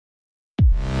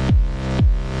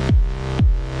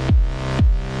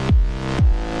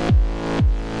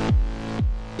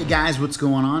guys, what's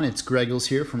going on? It's Greggles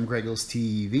here from Greggles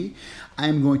TV.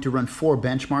 I'm going to run 4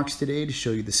 benchmarks today to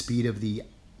show you the speed of the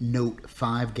Note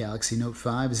 5, Galaxy Note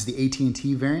 5. This is the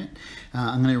AT&T variant.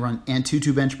 I'm going to run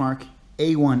AnTuTu Benchmark,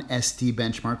 A1 SD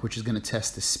Benchmark, which is going to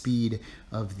test the speed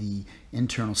of the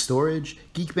internal storage,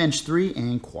 Geekbench 3,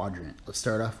 and Quadrant. Let's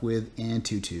start off with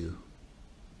AnTuTu.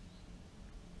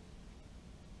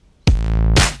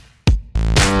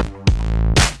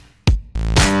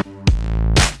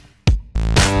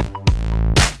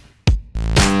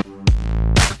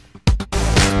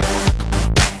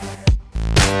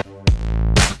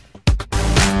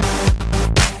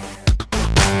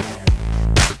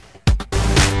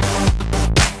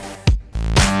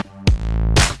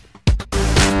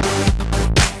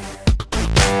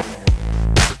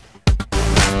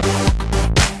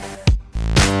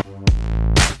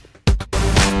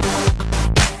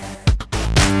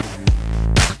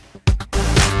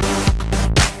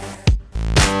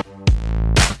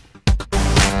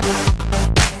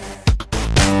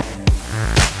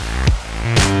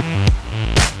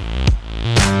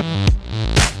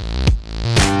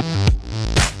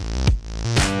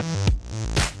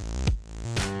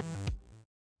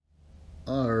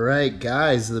 Alright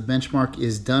guys, the benchmark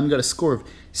is done. Got a score of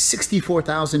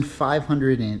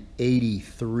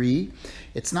 64,583.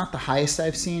 It's not the highest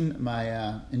I've seen. My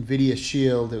NVIDIA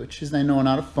SHIELD, which is, I know,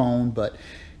 not a phone, but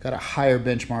got a higher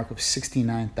benchmark of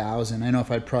 69,000. I know if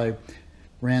I probably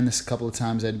ran this a couple of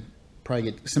times, I'd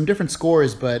probably get some different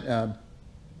scores, but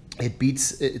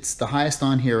it's the highest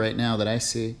on here right now that I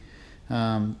see.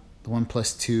 The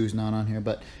 1+2 is not on here,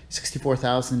 but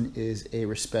 64,000 is a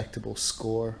respectable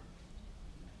score.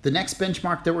 The next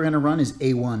benchmark that we're going to run is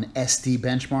A1 SD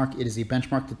Benchmark. It is a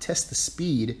benchmark to test the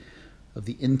speed of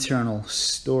the internal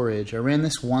storage. I ran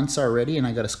this once already and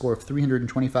I got a score of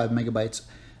 325 megabytes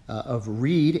of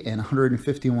read and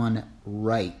 151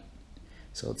 write.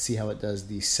 So let's see how it does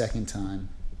the second time.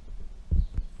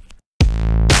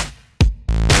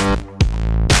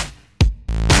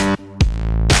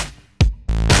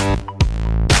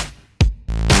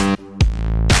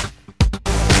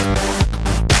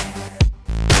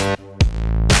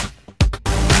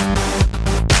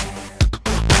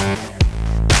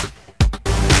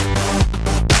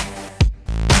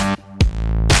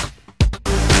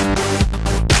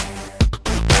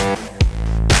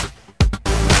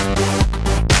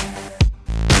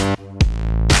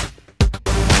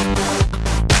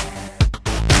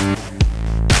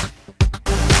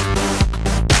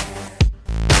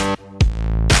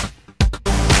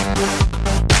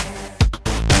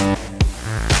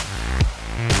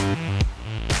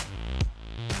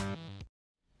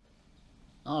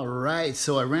 Alright,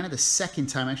 so I ran it the second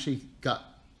time. I actually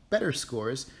got better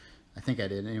scores. I think I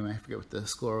did. Anyway, I forget what the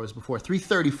score was before.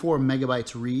 334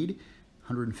 megabytes read,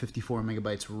 154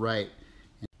 megabytes write.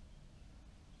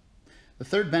 The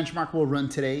third benchmark we'll run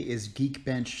today is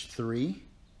Geekbench 3.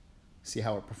 See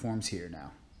how it performs here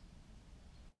now.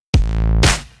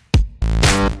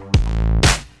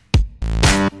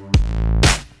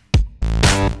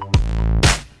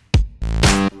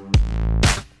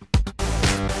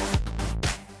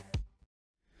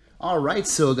 Alright,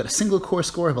 so I got a single core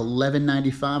score of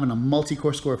 1195 and a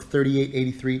multi-core score of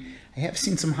 3883. I have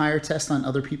seen some higher tests on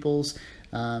other people's,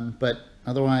 but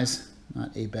otherwise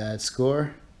not a bad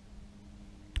score.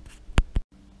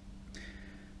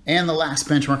 And the last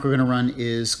benchmark we're going to run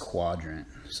is Quadrant.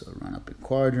 So run up in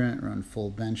Quadrant, run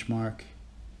full benchmark,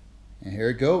 and here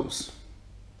it goes.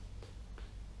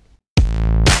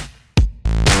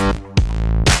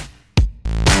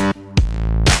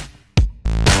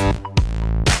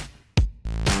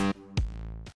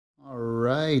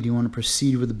 Do you want to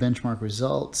proceed with the benchmark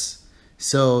results?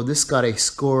 So this got a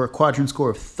Quadrant score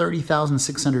of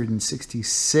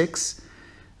 30,666.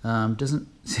 Doesn't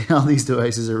see all these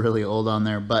devices are really old on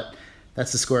there, but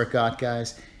that's the score it got,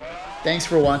 guys. Thanks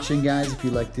for watching, guys. If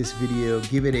you like this video,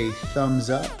 give it a thumbs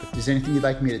up. If there's anything you'd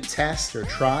like me to test or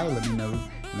try, let me know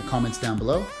in the comments down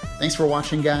below. Thanks for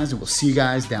watching, guys, and we'll see you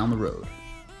guys down the road.